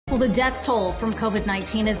the death toll from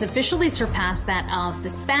COVID-19 has officially surpassed that of the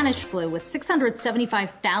Spanish flu, with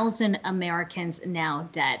 675,000 Americans now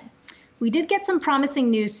dead. We did get some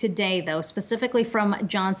promising news today, though, specifically from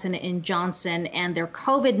Johnson & Johnson and their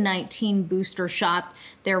COVID-19 booster shot.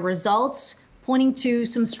 Their results pointing to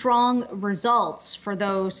some strong results for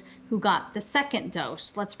those who got the second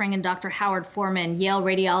dose. Let's bring in Dr. Howard Forman, Yale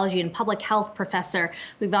Radiology and Public Health Professor.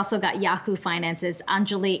 We've also got Yahoo Finance's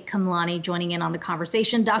Anjalee Khemlani joining in on the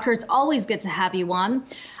conversation. Doctor, it's always good to have you on.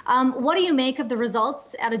 What do you make of the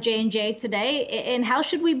results out of J&J today, and how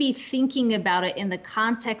should we be thinking about it in the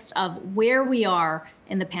context of where we are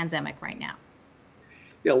in the pandemic right now?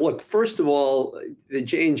 Yeah, look, first of all, the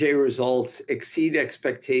J&J results exceed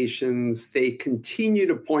expectations. They continue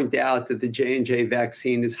to point out that the J&J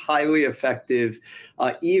vaccine is highly effective,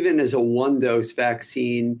 even as a one-dose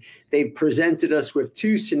vaccine. They presented us with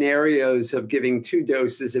two scenarios of giving 2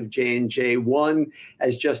 doses of J&J, one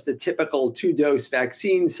as just a typical 2-dose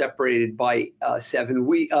vaccine separated by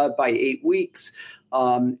 8 weeks.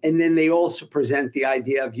 And then they also present the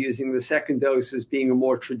idea of using the second dose as being a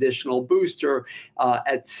more traditional booster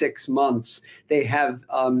at 6 months. They have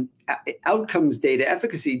outcomes data,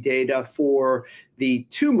 efficacy data for the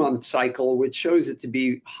 2-month cycle, which shows it to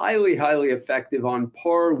be highly, highly effective, on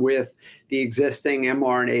par with the existing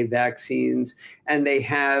mRNA vaccines. And they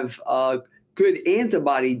have good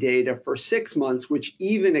antibody data for 6 months, which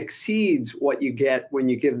even exceeds what you get when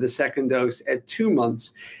you give the second dose at 2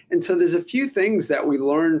 months. And so there's a few things that we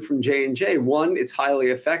learned from J&J. One, it's highly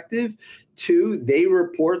effective. 2, they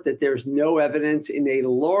report that there's no evidence in a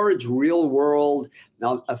large real-world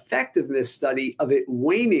effectiveness study of it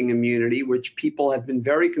waning immunity, which people have been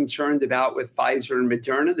very concerned about with Pfizer and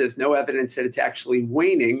Moderna. There's no evidence that it's actually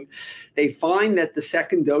waning. They find that the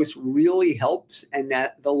second dose really helps, and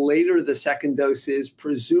that the later the second dose is,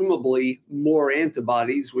 presumably more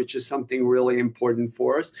antibodies, which is something really important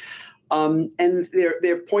for us. And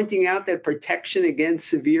they're pointing out that protection against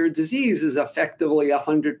severe disease is effectively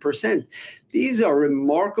 100%. These are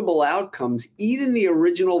remarkable outcomes. Even the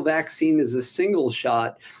original vaccine as a single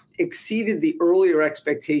shot exceeded the earlier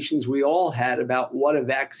expectations we all had about what a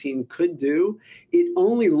vaccine could do. It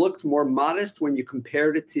only looked more modest when you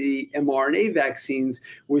compared it to the mRNA vaccines,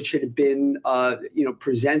 which had been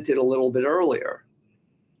presented a little bit earlier.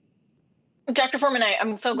 Dr. Forman,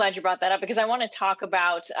 I'm so glad you brought that up, because I want to talk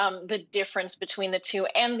about the difference between the two,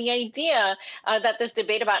 and the idea that this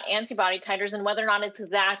debate about antibody titers and whether or not it's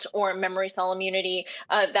that or memory cell immunity,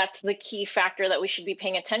 that's the key factor that we should be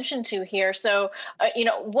paying attention to here. So,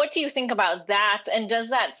 what do you think about that? And does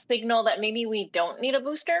that signal that maybe we don't need a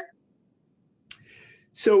booster?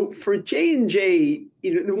 So for J&J,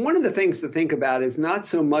 one of the things to think about is not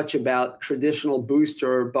so much about traditional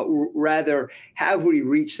booster, but rather, have we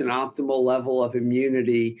reached an optimal level of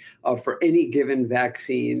immunity for any given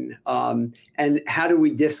vaccine, and how do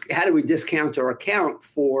we discount or account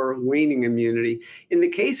for waning immunity? In the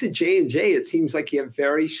case of J&J, it seems like you have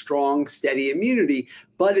very strong, steady immunity,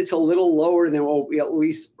 but it's a little lower than what we at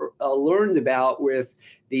least learned about with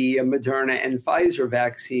the Moderna and Pfizer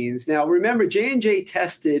vaccines. Now, remember, J&J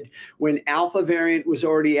tested when Alpha variant was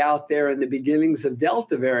already out there and the beginnings of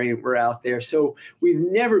Delta variant were out there. So we've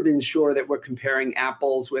never been sure that we're comparing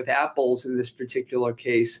apples with apples in this particular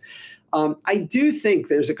case. I do think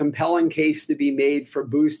there's a compelling case to be made for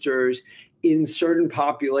boosters in certain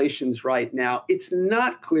populations right now. It's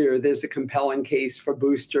not clear there's a compelling case for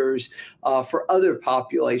boosters for other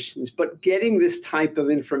populations, but getting this type of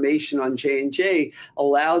information on J&J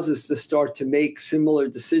allows us to start to make similar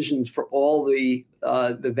decisions for all the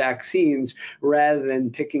vaccines, rather than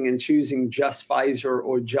picking and choosing just Pfizer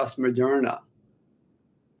or just Moderna.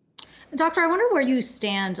 Doctor, I wonder where you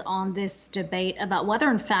stand on this debate about whether,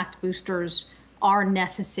 in fact, boosters are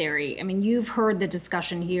necessary. I mean, you've heard the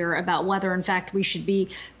discussion here about whether, in fact, we should be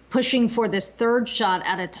pushing for this third shot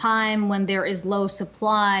at a time when there is low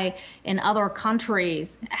supply in other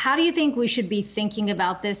countries. How do you think we should be thinking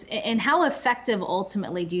about this, and how effective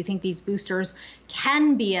ultimately do you think these boosters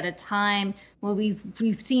can be at a time when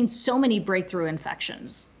we've seen so many breakthrough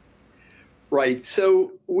infections? Right.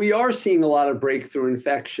 So we are seeing a lot of breakthrough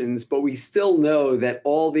infections, but we still know that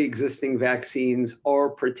all the existing vaccines are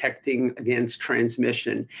protecting against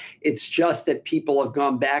transmission. It's just that people have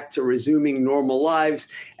gone back to resuming normal lives.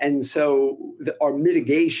 And so our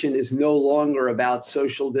mitigation is no longer about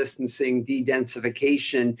social distancing,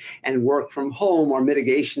 de-densification, and work from home. Our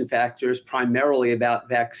mitigation factor is primarily about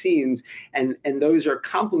vaccines, and those are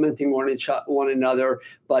complementing one another.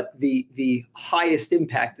 But the highest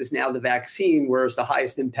impact is now the vaccine, whereas the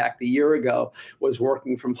highest impact a year ago was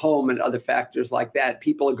working from home and other factors like that.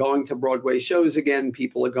 People are going to Broadway shows again.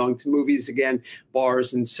 People are going to movies again,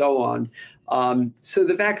 bars, and so on. So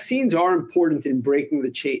the vaccines are important in breaking the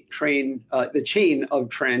chain of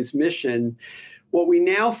transmission. What we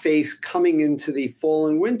now face coming into the fall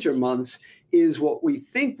and winter months is what we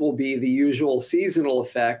think will be the usual seasonal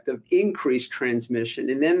effect of increased transmission.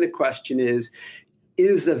 And then the question is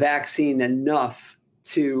the vaccine enough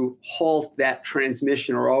to halt that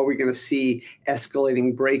transmission, or are we going to see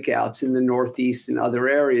escalating breakouts in the Northeast and other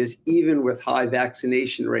areas, even with high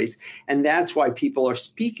vaccination rates? And that's why people are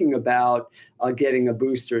speaking about getting a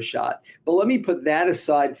booster shot. But let me put that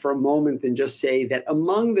aside for a moment and just say that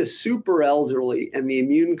among the super elderly and the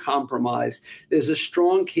immune compromised, there's a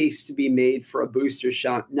strong case to be made for a booster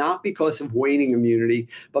shot, not because of waning immunity,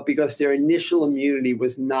 but because their initial immunity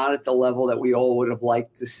was not at the level that we all would have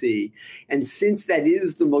liked to see. And since that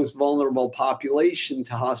is the most vulnerable population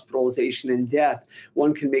to hospitalization and death,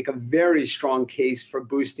 one can make a very strong case for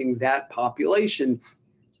boosting that population.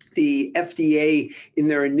 The FDA, in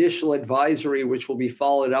their initial advisory, which will be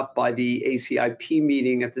followed up by the ACIP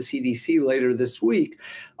meeting at the CDC later this week,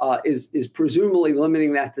 is presumably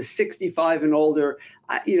limiting that to 65 and older.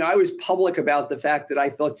 I was public about the fact that I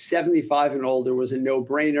thought 75 and older was a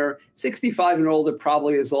no-brainer. 65 and older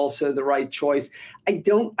probably is also the right choice.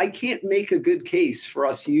 I can't make a good case for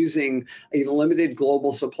us using a limited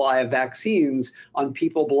global supply of vaccines on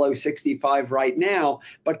people below 65 right now,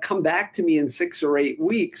 but come back to me in 6 or 8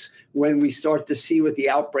 weeks when we start to see what the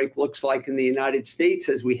outbreak looks like in the United States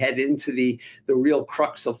as we head into the real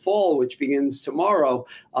crux of fall, which begins tomorrow,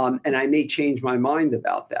 and I may change my mind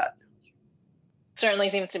about that. Certainly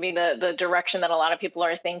seems to be the direction that a lot of people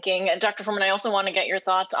are thinking. Dr. Forman, I also want to get your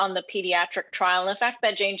thoughts on the pediatric trial and the fact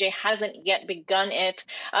that J&J hasn't yet begun it.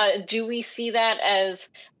 Do we see that as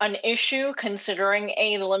an issue, considering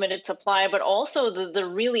the limited supply, but also the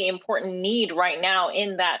really important need right now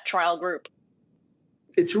in that trial group?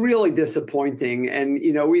 It's really disappointing. And,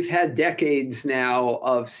 we've had decades now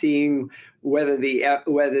of seeing whether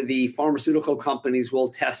the pharmaceutical companies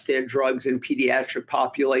will test their drugs in pediatric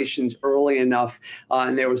populations early enough.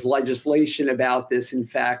 And there was legislation about this, in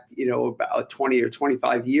fact, about 20 or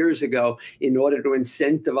 25 years ago, in order to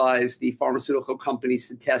incentivize the pharmaceutical companies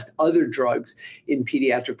to test other drugs in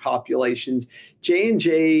pediatric populations.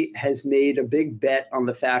 J&J has made a big bet on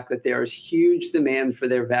the fact that there is huge demand for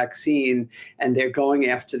their vaccine, and they're going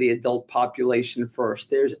after the adult population first.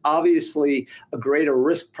 There's obviously a greater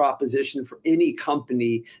risk proposition for any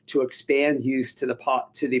company to expand use to the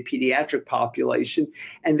pediatric population,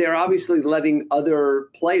 and they're obviously letting other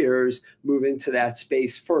players move into that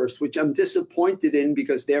space first, which I'm disappointed in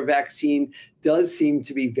because their vaccine does seem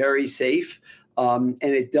to be very safe. And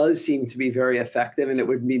it does seem to be very effective, and it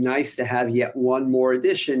would be nice to have yet one more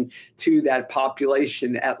addition to that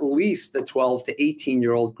population, at least the 12 to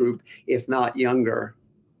 18-year-old group, if not younger.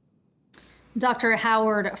 Dr.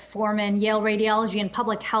 Howard Forman, Yale Radiology and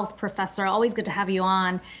Public Health Professor, always good to have you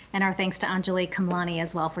on. And our thanks to Anjalee Khemlani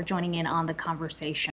as well for joining in on the conversation.